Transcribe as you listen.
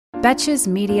Betches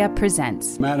Media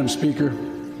presents. Madam Speaker,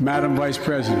 Madam Vice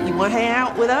President. You want to hang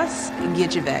out with us?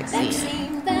 Get your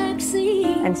vaccine.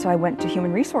 And so I went to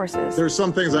Human Resources. There's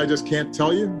some things I just can't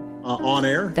tell you on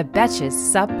air. The Betches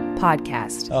Sup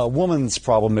Podcast. A woman's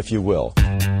problem, if you will.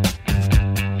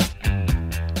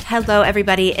 Hello,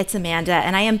 everybody. It's Amanda,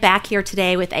 and I am back here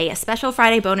today with a special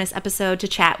Friday bonus episode to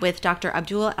chat with Dr.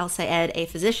 Abdul El-Sayed, a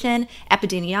physician,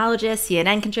 epidemiologist,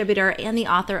 CNN contributor, and the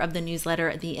author of the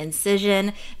newsletter, The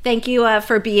Incision. Thank you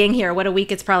for being here. What a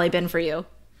week it's probably been for you.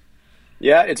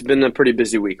 Yeah, it's been a pretty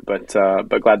busy week, but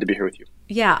glad to be here with you.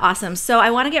 Yeah, awesome. So I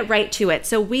want to get right to it.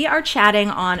 So we are chatting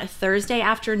on Thursday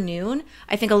afternoon.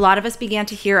 I think a lot of us began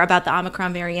to hear about the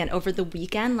Omicron variant over the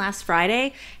weekend, last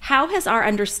Friday. How has our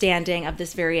understanding of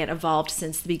this variant evolved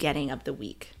since the beginning of the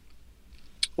week?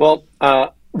 Well,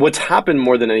 what's happened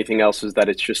more than anything else is that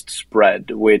it's just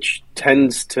spread, which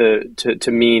tends to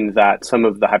mean that some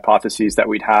of the hypotheses that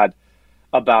we'd had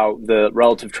about the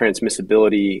relative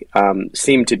transmissibility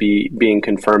seem to be being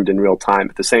confirmed in real time.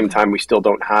 At the same time, we still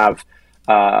don't have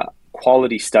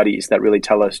quality studies that really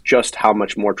tell us just how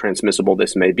much more transmissible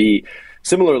this may be.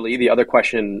 Similarly, the other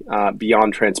question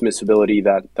beyond transmissibility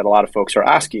that a lot of folks are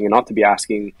asking and ought to be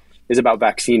asking is about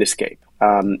vaccine escape.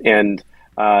 And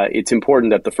it's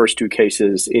important that the first two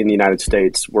cases in the United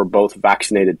States were both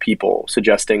vaccinated people,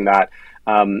 suggesting that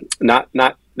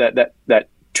that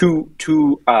two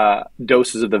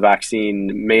doses of the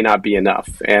vaccine may not be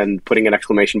enough, and putting an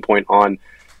exclamation point on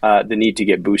the need to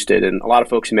get boosted. And a lot of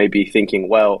folks may be thinking,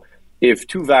 well, if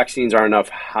two vaccines are enough,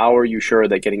 how are you sure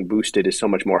that getting boosted is so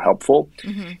much more helpful?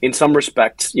 Mm-hmm. In some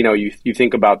respects, you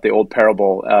think about the old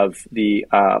parable of the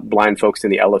blind folks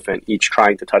and the elephant, each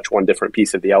trying to touch one different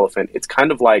piece of the elephant. It's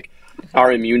kind of like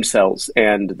our immune cells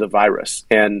and the virus.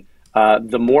 And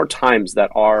the more times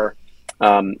that our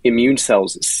immune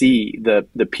cells see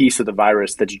the piece of the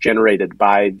virus that's generated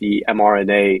by the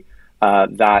mRNA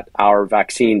that our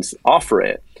vaccines offer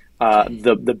it,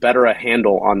 the better a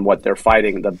handle on what they're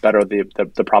fighting, the better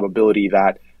the probability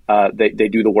that they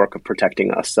do the work of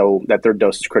protecting us, so that their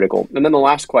dose is critical. And then the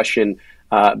last question,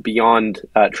 beyond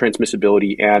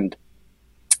transmissibility and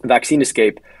vaccine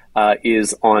escape,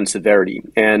 is on severity.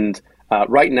 And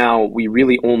right now, we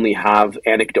really only have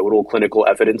anecdotal clinical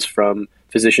evidence from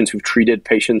physicians who've treated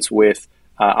patients with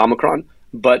Omicron,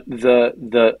 but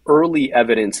the early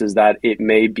evidence is that it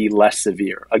may be less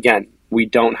severe. Again, we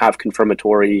don't have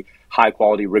confirmatory,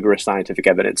 high-quality, rigorous scientific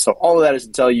evidence. So all of that is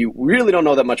to tell you, we really don't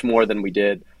know that much more than we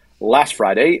did last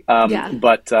Friday.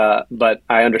 But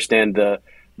I understand the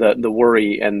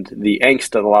worry and the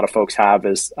angst that a lot of folks have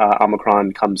as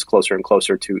Omicron comes closer and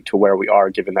closer to where we are,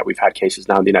 given that we've had cases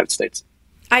now in the United States.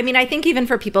 I mean, I think even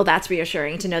for people, that's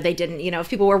reassuring to know they didn't, if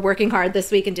people were working hard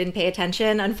this week and didn't pay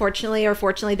attention, unfortunately or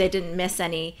fortunately, they didn't miss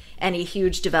any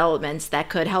huge developments that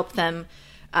could help them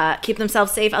keep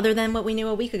themselves safe, other than what we knew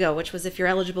a week ago, which was if you're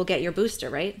eligible, get your booster,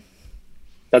 right?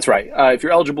 That's right. If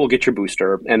you're eligible, get your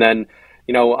booster. And then,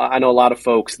 I know a lot of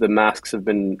folks, the masks have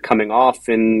been coming off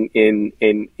in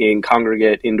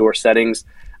congregate indoor settings.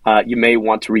 You may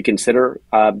want to reconsider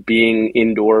being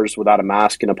indoors without a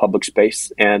mask in a public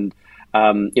space. And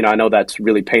I know that's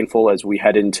really painful as we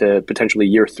head into potentially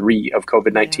year 3 of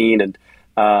COVID-19,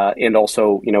 and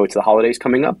also, it's the holidays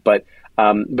coming up. But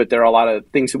there are a lot of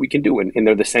things that we can do, and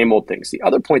they're the same old things. The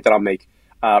other point that I'll make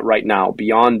right now,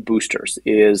 beyond boosters,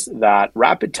 is that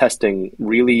rapid testing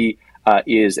really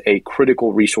is a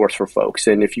critical resource for folks.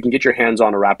 And if you can get your hands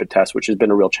on a rapid test, which has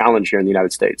been a real challenge here in the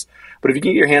United States, but if you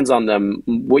can get your hands on them,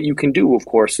 what you can do, of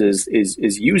course, is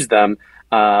use them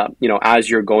as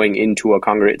you're going into a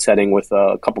congregate setting with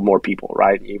a couple more people,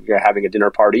 right? You're having a dinner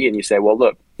party and you say, well,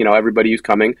 look, everybody who's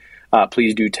coming,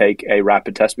 please do take a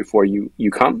rapid test before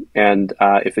you come. And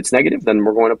if it's negative, then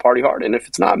we're going to party hard. And if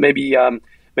it's not, maybe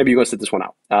you're going to sit this one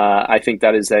out. I think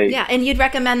that is Yeah, and you'd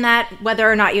recommend that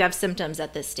whether or not you have symptoms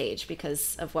at this stage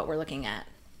because of what we're looking at.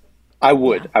 I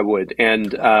would.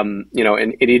 And,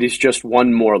 and it is just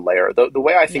one more layer. The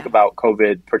way I think about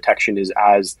COVID protection is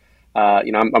as,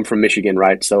 I'm from Michigan,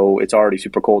 right? So it's already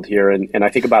super cold here. And I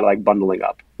think about it like bundling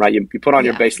up, right? You put on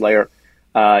your base layer,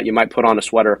 you might put on a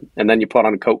sweater, and then you put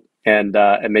on a coat, and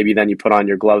maybe then you put on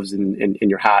your gloves and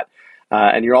your hat.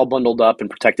 And you're all bundled up and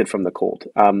protected from the cold.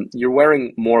 You're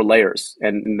wearing more layers,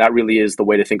 and that really is the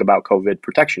way to think about COVID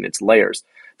protection. It's layers.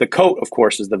 The coat, of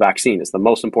course, is the vaccine. It's the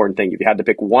most important thing. If you had to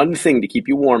pick one thing to keep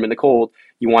you warm in the cold,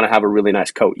 you want to have a really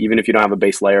nice coat, even if you don't have a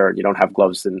base layer and you don't have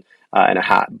gloves and a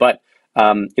hat. But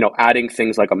adding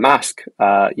things like a mask,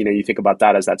 you think about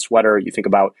that as that sweater. You think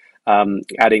about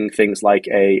adding things like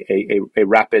a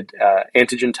rapid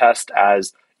antigen test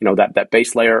as that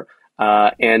base layer.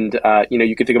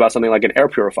 You can think about something like an air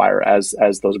purifier as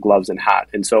those gloves and hat.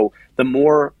 And so the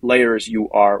more layers you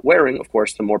are wearing, of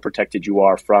course, the more protected you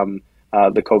are from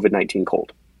the COVID-19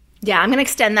 cold. Yeah, I'm going to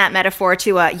extend that metaphor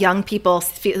to young people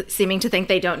seeming to think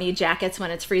they don't need jackets when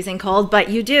it's freezing cold,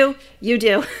 but you do.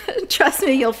 Trust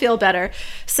me, you'll feel better.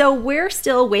 So we're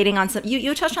still waiting on some,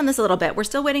 you touched on this a little bit, we're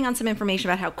still waiting on some information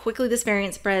about how quickly this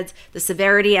variant spreads, the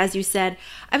severity, as you said.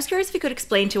 I was curious if you could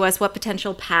explain to us what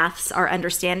potential paths our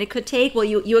understanding could take. Well,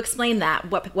 you explained that,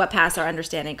 what paths our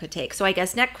understanding could take. So I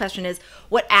guess next question is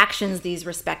what actions these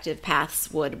respective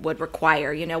paths would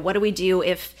require. What do we do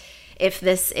if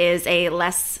this is a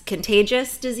less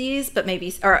contagious disease,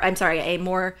 a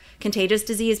more contagious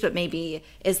disease, but maybe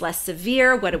is less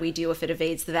severe? What do we do if it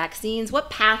evades the vaccines? What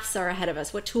paths are ahead of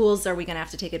us? What tools are we going to have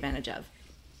to take advantage of?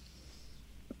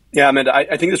 Yeah, Amanda,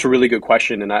 I think that's a really good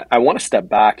question. And I want to step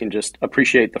back and just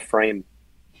appreciate the frame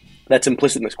that's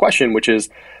implicit in this question, which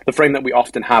is the frame that we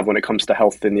often have when it comes to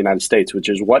health in the United States, which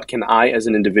is what can I as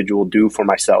an individual do for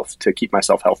myself to keep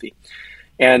myself healthy?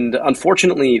 And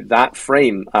unfortunately, that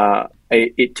frame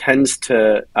it tends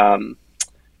to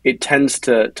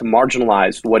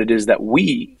marginalize what it is that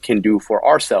we can do for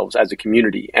ourselves as a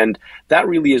community, and that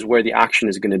really is where the action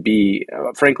is going to be.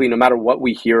 Frankly, no matter what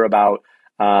we hear about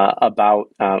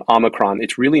Omicron,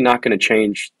 it's really not going to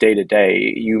change day to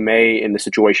day. You may, in the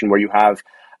situation where you have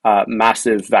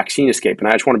massive vaccine escape, and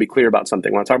I just want to be clear about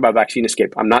something. When I talk about vaccine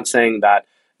escape, I'm not saying that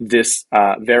this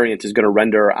variant is going to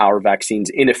render our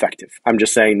vaccines ineffective. I'm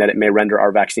just saying that it may render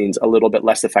our vaccines a little bit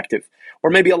less effective,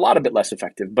 or maybe a lot of bit less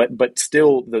effective, but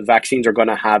still the vaccines are going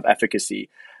to have efficacy.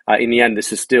 In the end,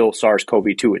 this is still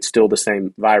SARS-CoV-2. It's still the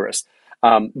same virus.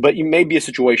 But you may be a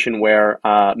situation where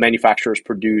manufacturers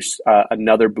produce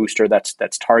another booster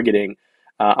that's targeting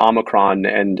Omicron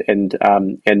and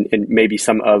maybe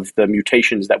some of the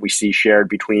mutations that we see shared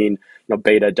between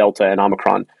Beta, Delta, and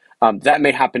Omicron. That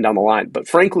may happen down the line. But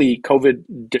frankly,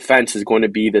 COVID defense is going to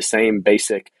be the same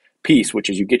basic piece, which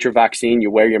is you get your vaccine, you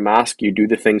wear your mask, you do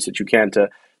the things that you can to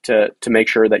make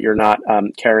sure that you're not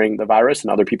carrying the virus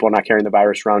and other people are not carrying the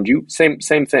virus around you. Same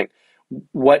thing.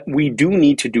 What we do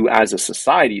need to do as a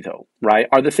society, though, right,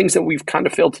 are the things that we've kind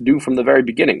of failed to do from the very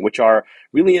beginning, which are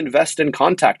really invest in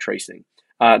contact tracing,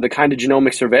 the kind of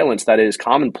genomic surveillance that is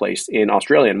commonplace in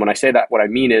Australia. And when I say that, what I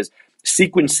mean is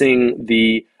sequencing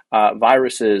the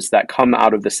viruses that come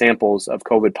out of the samples of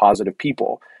COVID positive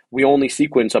people. We only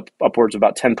sequence upwards of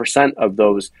about 10% of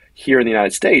those here in the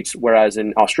United States, whereas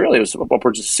in Australia it was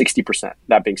upwards of 60%.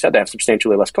 That being said, they have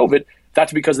substantially less COVID.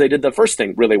 That's because they did the first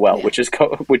thing really well, which is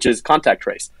contact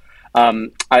trace.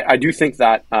 I do think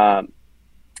that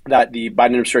that the Biden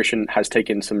administration has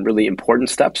taken some really important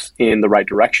steps in the right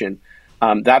direction.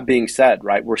 That being said,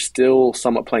 right, we're still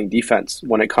somewhat playing defense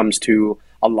when it comes to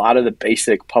a lot of the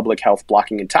basic public health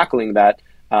blocking and tackling that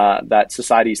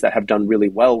societies that have done really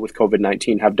well with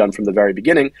COVID-19 have done from the very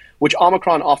beginning, which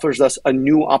Omicron offers us a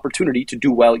new opportunity to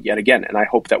do well yet again. And I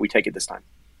hope that we take it this time.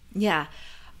 Yeah.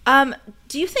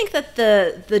 Do you think that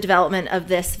the development of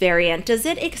this variant, does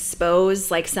it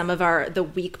expose like some of the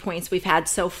weak points we've had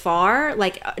so far?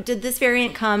 Like, did this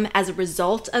variant come as a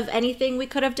result of anything we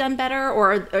could have done better?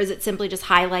 Or is it simply just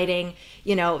highlighting,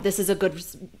 this is a good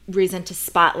reason to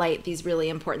spotlight these really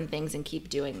important things and keep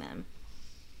doing them?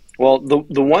 Well,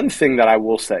 the one thing that I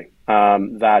will say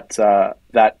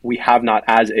that we have not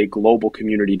as a global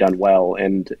community done well,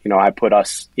 and, I put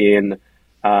us in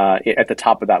at the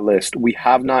top of that list, we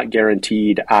have not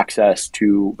guaranteed access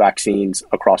to vaccines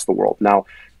across the world. Now,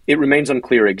 it remains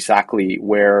unclear exactly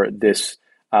where this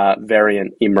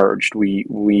variant emerged. We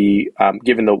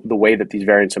given the way that these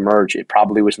variants emerge, it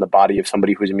probably was in the body of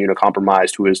somebody who's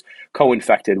immunocompromised, who is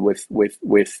co-infected with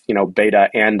Beta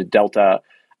and Delta,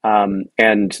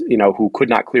 and who could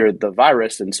not clear the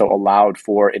virus, and so allowed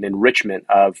for an enrichment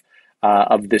of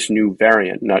this new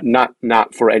variant,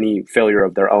 not for any failure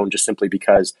of their own, just simply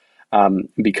because of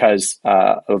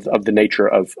the nature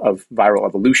of viral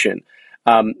evolution.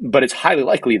 But it's highly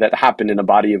likely that happened in the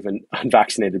body of an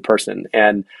unvaccinated person.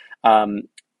 And I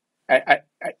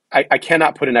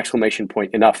cannot put an exclamation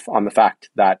point enough on the fact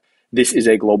that this is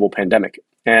a global pandemic,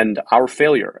 and our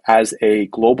failure as a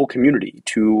global community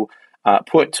to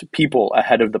put people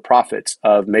ahead of the profits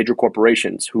of major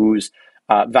corporations whose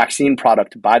vaccine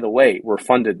product, by the way, were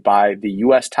funded by the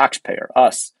U.S. taxpayer,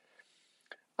 us.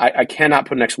 I cannot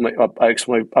put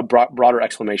a broader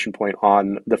exclamation point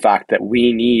on the fact that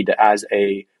we need, as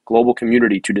a global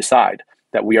community, to decide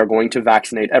that we are going to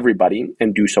vaccinate everybody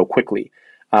and do so quickly.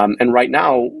 And right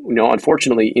now,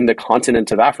 unfortunately, in the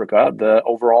continent of Africa, the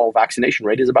overall vaccination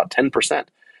rate is about 10%.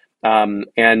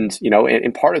 And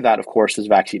part of that, of course, is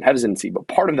vaccine hesitancy, but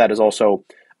part of that is also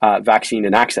vaccine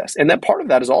and access. And that part of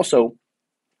that is also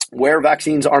where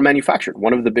vaccines are manufactured.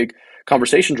 One of the big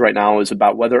conversations right now is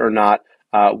about whether or not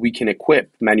we can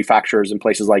equip manufacturers in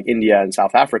places like India and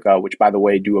South Africa, which, by the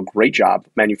way, do a great job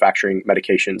manufacturing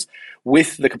medications,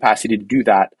 with the capacity to do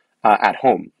that at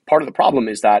home. Part of the problem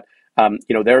is that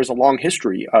there is a long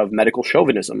history of medical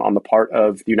chauvinism on the part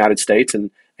of the United States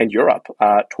and Europe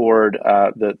toward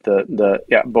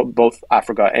both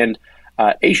Africa and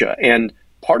Asia. And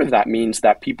part of that means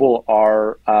that people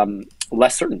are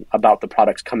less certain about the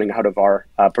products coming out of our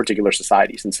particular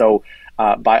societies. And so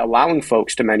by allowing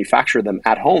folks to manufacture them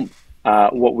at home,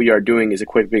 what we are doing is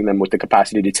equipping them with the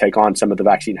capacity to take on some of the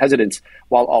vaccine hesitance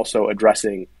while also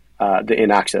addressing the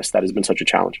inaccess that has been such a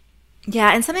challenge.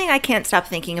 Yeah, and something I can't stop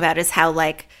thinking about is how,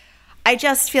 I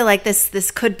just feel like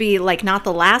this could be not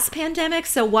the last pandemic.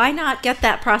 So why not get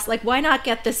that process? Why not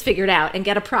get this figured out and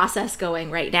get a process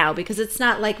going right now? Because it's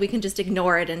not like we can just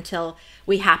ignore it until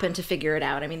we happen to figure it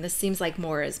out. I mean, this seems like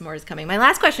more is coming. My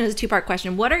last question is a two-part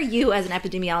question. What are you, as an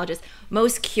epidemiologist,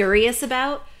 most curious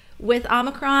about with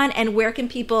Omicron, and where can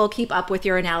people keep up with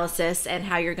your analysis and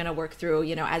how you're going to work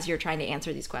through, as you're trying to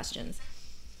answer these questions?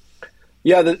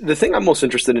 Yeah, the thing I'm most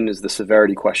interested in is the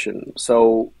severity question.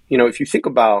 So, if you think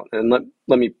about, and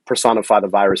let me personify the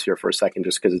virus here for a second,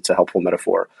 just because it's a helpful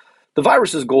metaphor. The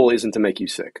virus's goal isn't to make you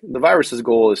sick. The virus's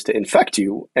goal is to infect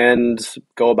you and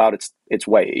go about its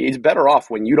way. It's better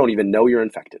off when you don't even know you're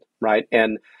infected, right?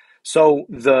 And so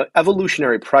the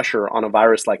evolutionary pressure on a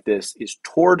virus like this is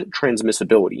toward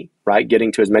transmissibility, right?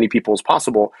 Getting to as many people as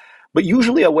possible, but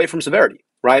usually away from severity.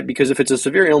 Right? Because if it's a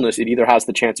severe illness, it either has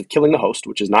the chance of killing the host,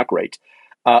 which is not great,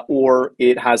 or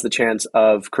it has the chance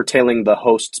of curtailing the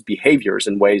host's behaviors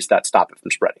in ways that stop it from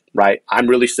spreading, right? I'm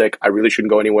really sick. I really shouldn't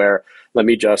go anywhere. Let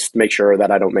me just make sure that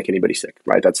I don't make anybody sick,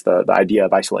 right? That's the idea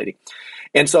of isolating.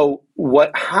 And so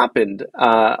what happened,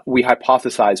 we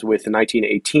hypothesized with the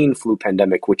 1918 flu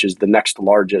pandemic, which is the next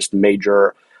largest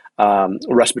major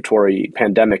respiratory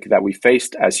pandemic that we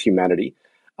faced as humanity,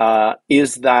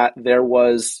 is that there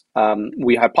was,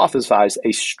 we hypothesized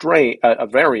a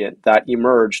variant that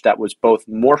emerged that was both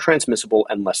more transmissible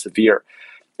and less severe.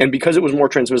 And because it was more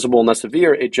transmissible and less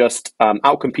severe, it just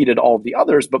outcompeted all of the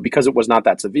others. But because it was not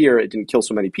that severe, it didn't kill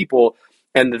so many people,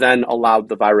 and then allowed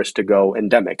the virus to go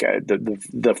endemic.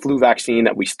 The flu vaccine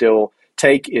that we still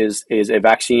take is a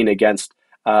vaccine against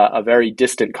a very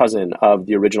distant cousin of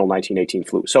the original 1918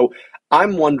 flu. So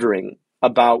I'm wondering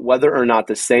about whether or not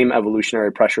the same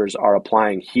evolutionary pressures are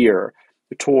applying here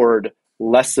toward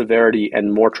less severity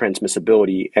and more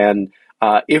transmissibility. And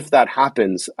if that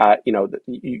happens,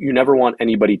 you never want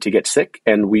anybody to get sick,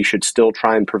 and we should still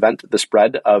try and prevent the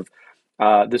spread of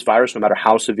this virus, no matter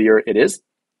how severe it is.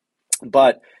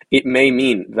 But it may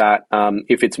mean that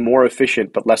if it's more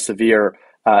efficient but less severe,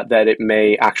 that it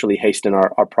may actually hasten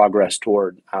our progress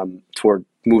toward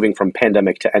moving from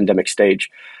pandemic to endemic stage.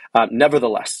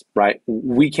 Nevertheless, right,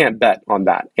 we can't bet on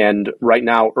that. And right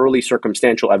now, early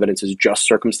circumstantial evidence is just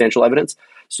circumstantial evidence.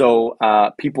 So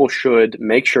people should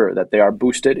make sure that they are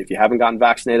boosted. If you haven't gotten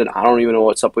vaccinated, I don't even know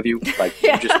what's up with you. Please,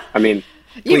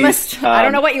 you must. I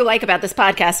don't know what you like about this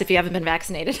podcast if you haven't been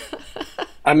vaccinated.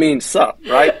 Sup,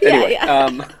 right? Anyway.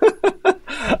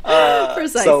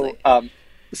 Precisely.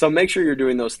 So make sure you're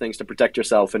doing those things to protect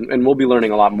yourself, and we'll be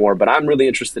learning a lot more. But I'm really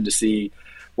interested to see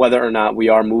whether or not we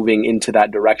are moving into that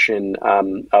direction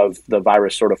of the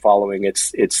virus sort of following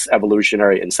its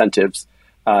evolutionary incentives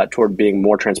toward being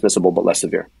more transmissible but less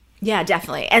severe. Yeah,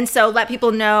 definitely. And so let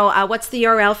people know what's the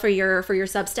URL for your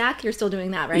Substack. You're still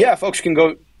doing that, right? Yeah, folks can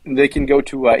go. They can go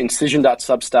to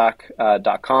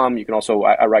incision.substack.com. You can also,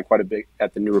 I write quite a bit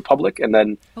at the New Republic. And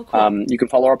then you can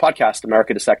follow our podcast,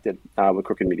 America Dissected, with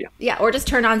Crooked Media. Yeah, or just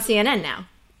turn on CNN now.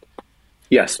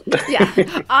 Yes.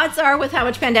 Yeah. Odds are with how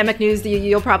much pandemic news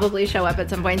you'll probably show up at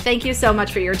some point. Thank you so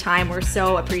much for your time. We're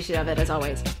so appreciative of it, as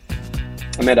always.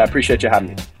 Amanda, I appreciate you having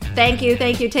me. Thank you.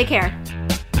 Take care.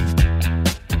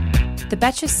 The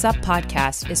Betches Sup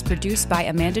podcast is produced by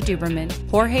Amanda Duberman,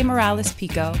 Jorge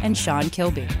Morales-Pico, and Sean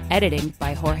Kilby. Editing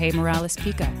by Jorge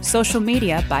Morales-Pico. Social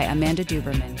media by Amanda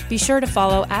Duberman. Be sure to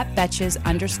follow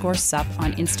 @Betches_Sup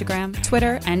on Instagram,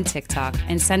 Twitter, and TikTok,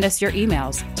 and send us your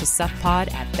emails to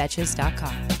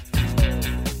suppod@betches.com.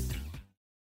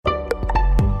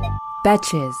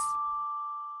 Betches.